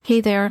Hey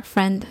there,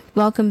 friend.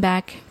 Welcome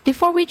back.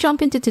 Before we jump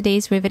into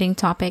today's riveting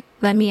topic,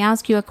 let me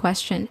ask you a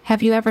question.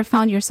 Have you ever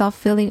found yourself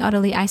feeling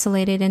utterly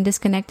isolated and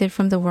disconnected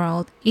from the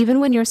world, even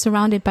when you're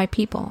surrounded by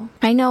people?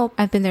 I know,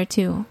 I've been there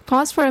too.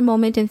 Pause for a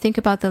moment and think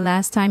about the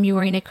last time you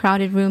were in a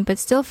crowded room but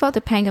still felt a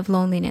pang of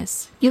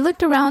loneliness. You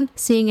looked around,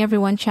 seeing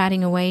everyone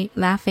chatting away,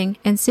 laughing,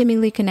 and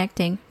seemingly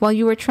connecting, while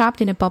you were trapped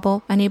in a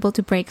bubble, unable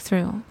to break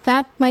through.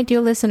 That, my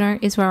dear listener,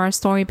 is where our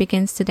story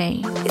begins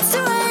today. It's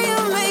the way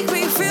you make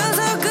me feel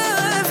so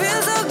good,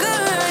 feel so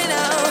good right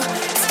now.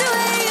 It's the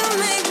way you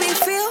make me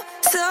feel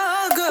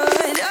so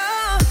good.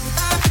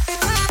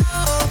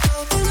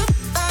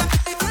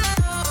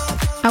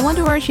 I want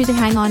to urge you to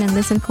hang on and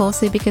listen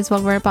closely because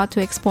what we're about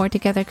to explore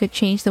together could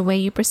change the way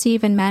you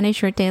perceive and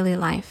manage your daily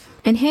life.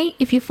 And hey,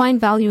 if you find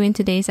value in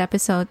today's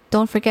episode,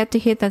 don't forget to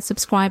hit that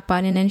subscribe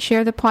button and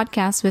share the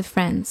podcast with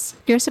friends.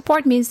 Your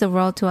support means the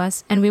world to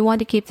us, and we want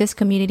to keep this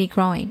community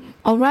growing.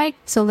 Alright,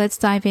 so let's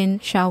dive in,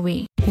 shall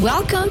we?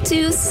 Welcome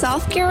to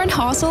Self-Care and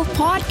Hustle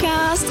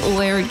Podcast,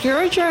 where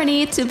your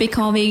journey to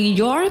becoming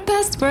your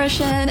best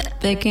version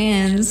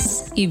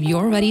begins. If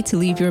you're ready to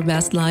live your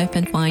best life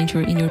and find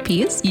your inner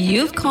peace,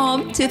 you've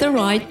come to the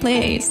right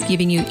place,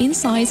 giving you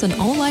insights on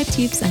all life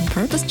tips and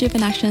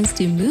purpose-driven actions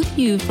to move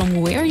you from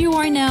where you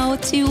are now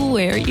to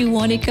where you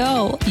want to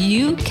go.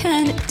 You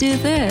can do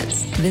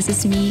this. This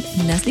is me,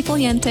 Nestle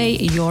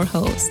Poliente, your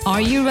host.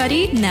 Are you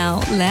ready?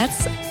 Now,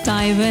 let's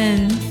dive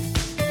in.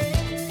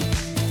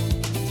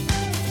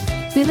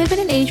 We live in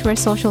an age where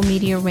social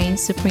media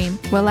reigns supreme,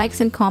 where likes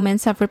and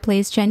comments have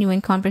replaced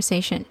genuine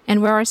conversation,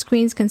 and where our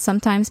screens can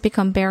sometimes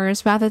become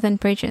barriers rather than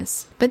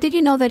bridges. But did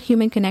you know that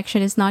human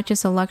connection is not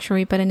just a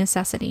luxury but a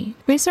necessity?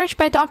 Research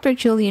by Dr.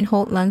 Julian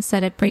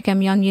Holt-Lunstad at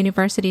Brigham Young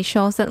University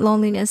shows that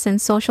loneliness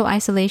and social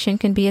isolation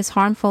can be as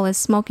harmful as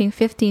smoking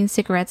 15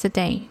 cigarettes a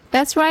day.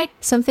 That's right,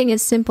 something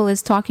as simple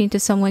as talking to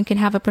someone can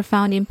have a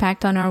profound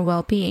impact on our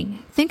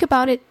well-being. Think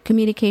about it,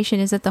 communication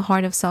is at the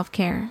heart of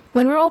self-care.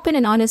 When we're open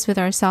and honest with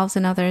ourselves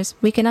and others,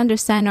 we can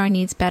understand our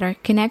needs better,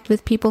 connect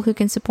with people who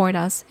can support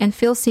us, and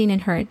feel seen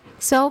and heard.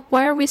 So,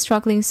 why are we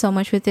struggling so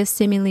much with this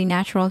seemingly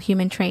natural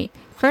human trait?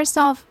 First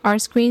off, our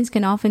screens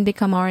can often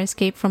become our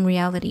escape from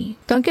reality.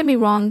 Don't get me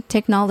wrong,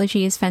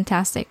 technology is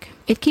fantastic.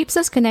 It keeps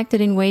us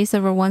connected in ways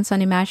that were once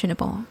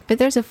unimaginable. But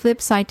there's a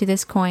flip side to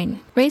this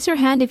coin. Raise your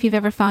hand if you've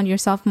ever found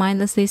yourself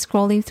mindlessly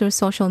scrolling through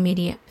social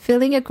media,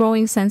 feeling a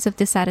growing sense of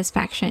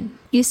dissatisfaction.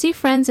 You see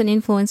friends and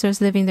influencers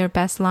living their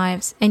best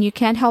lives, and you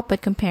can't help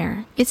but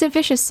compare. It's a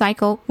vicious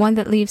cycle, one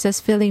that leaves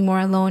us feeling more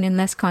alone and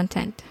less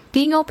content.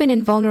 Being open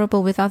and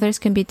vulnerable with others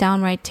can be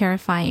downright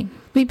terrifying.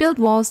 We build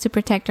walls to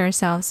protect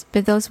ourselves,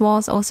 but those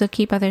walls also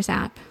keep others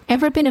out.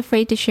 Ever been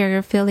afraid to share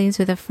your feelings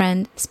with a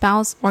friend,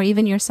 spouse, or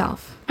even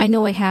yourself? I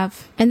know I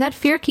have. And that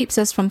fear keeps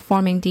us from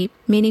forming deep,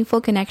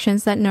 meaningful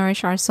connections that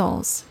nourish our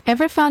souls.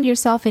 Ever found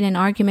yourself in an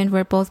argument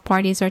where both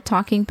parties are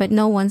talking but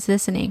no one's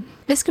listening?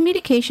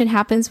 Miscommunication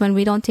happens when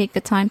we don't take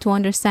the time to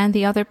understand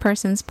the other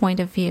person's point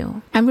of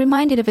view. I'm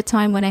reminded of a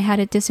time when I had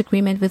a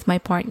disagreement with my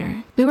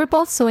partner. We were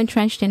both so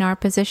entrenched in our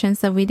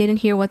positions that we didn't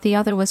hear what the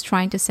other was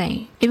trying to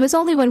say. It was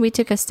only when we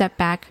took a step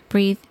back,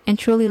 breathed, and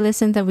truly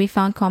listened that we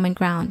found common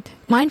ground.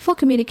 Mindful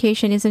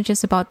communication isn't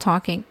just about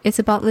talking, it's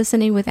about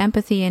listening with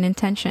empathy and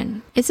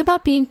intention. It's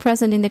about being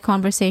present in the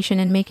conversation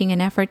and making an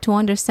effort to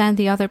understand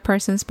the other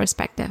person's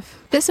perspective.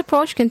 This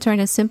approach can turn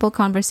a simple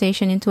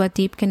conversation into a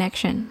deep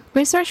connection.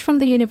 Research from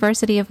the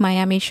University of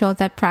Miami showed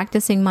that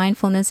practicing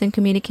mindfulness in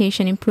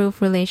communication improved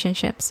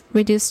relationships,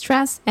 reduced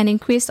stress, and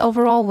increased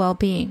overall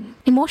well-being.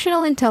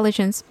 Emotional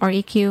intelligence, or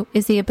EQ,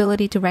 is the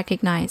ability to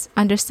recognize,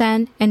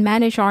 understand, and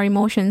manage our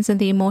emotions and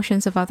the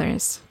emotions of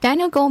others.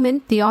 Daniel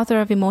Goleman, the author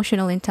of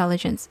Emotional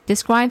Intelligence,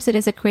 describes it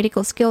as a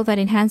critical skill that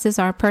enhances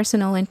our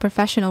personal and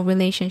professional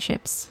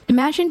relationships.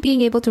 Imagine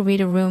being able to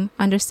read a room,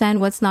 understand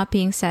what's not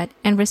being said,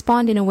 and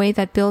respond in a way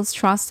that builds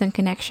trust and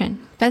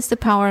connection. That's the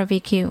power of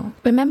EQ.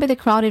 Remember the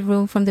crowded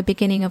room from the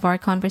beginning of our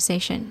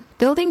conversation.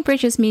 Building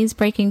bridges means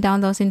breaking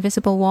down those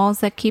invisible walls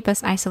that keep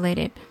us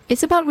isolated.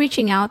 It's about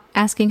reaching out,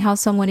 asking how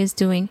someone is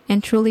doing,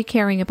 and truly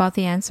caring about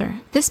the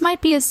answer. This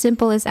might be as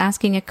simple as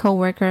asking a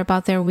coworker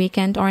about their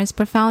weekend or as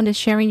profound as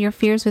sharing your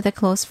fears with a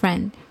close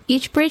friend.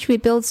 Each bridge we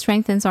build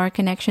strengthens our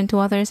connection to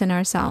others and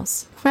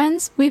ourselves.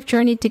 Friends, we've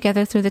journeyed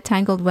together through the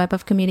tangled web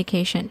of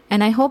communication,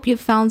 and I hope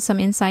you've found some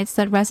insights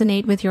that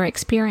resonate with your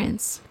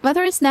experience.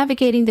 Whether it's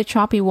navigating the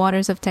choppy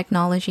waters of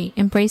technology,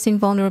 embracing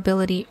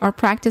vulnerability, or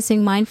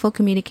practicing mindful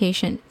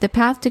communication, the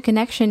path to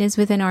connection is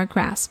within our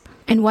grasp.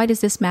 And why does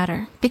this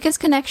matter? Because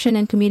connection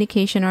and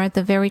communication are at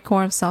the very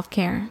core of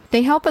self-care.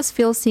 They help us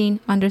feel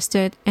seen,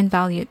 understood, and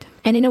valued.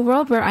 And in a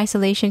world where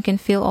isolation can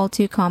feel all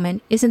too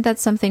common, isn't that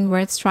something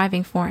worth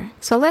striving for?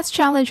 So let's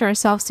challenge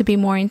ourselves to be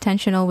more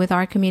intentional with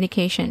our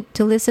communication,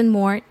 to listen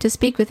more, to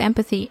speak with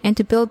empathy, and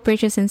to build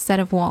bridges instead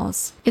of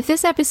walls. If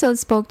this episode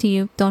spoke to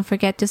you, don't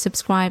forget to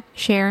subscribe,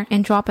 share,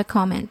 and drop a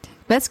comment.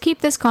 Let's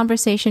keep this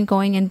conversation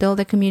going and build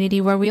a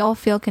community where we all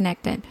feel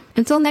connected.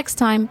 Until next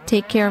time,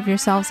 take care of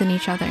yourselves and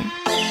each other.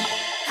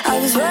 I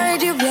was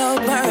worried you blow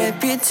my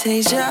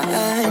reputation,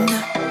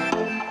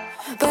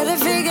 but I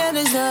figured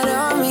it's not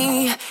on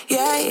me.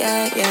 Yeah,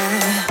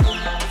 yeah.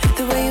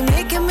 The way you're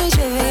making me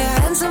shiver, your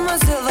hands on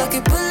myself, I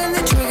keep pulling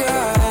the trigger,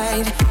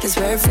 alright. This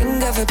rare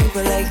finger for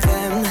people like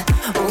them.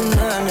 Oh,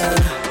 no.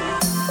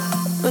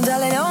 Well,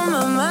 darling, on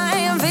my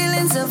mind, I'm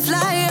feeling so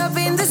fly up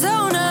in the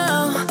zone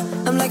now.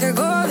 I'm like a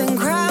golden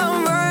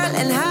crown,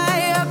 whirling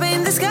high up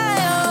in the sky,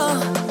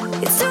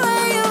 oh. It's the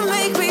way you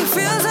make me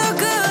feel so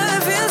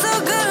good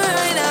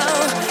right now.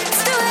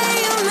 It's the way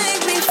you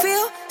make me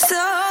feel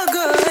so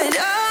good,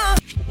 oh.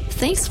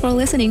 Thanks for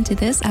listening to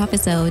this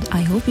episode.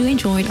 I hope you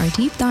enjoyed our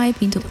deep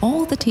dive into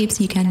all the tips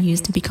you can use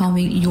to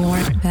becoming your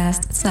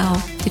best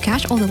self. To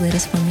catch all the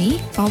latest from me,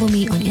 follow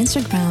me on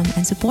Instagram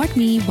and support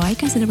me by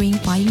considering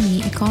buying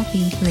me a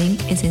coffee.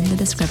 Link is in the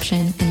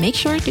description. And make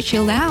sure to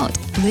chill out,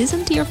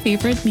 listen to your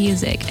favorite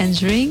music, and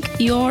drink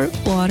your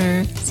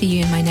water. See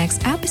you in my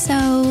next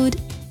episode.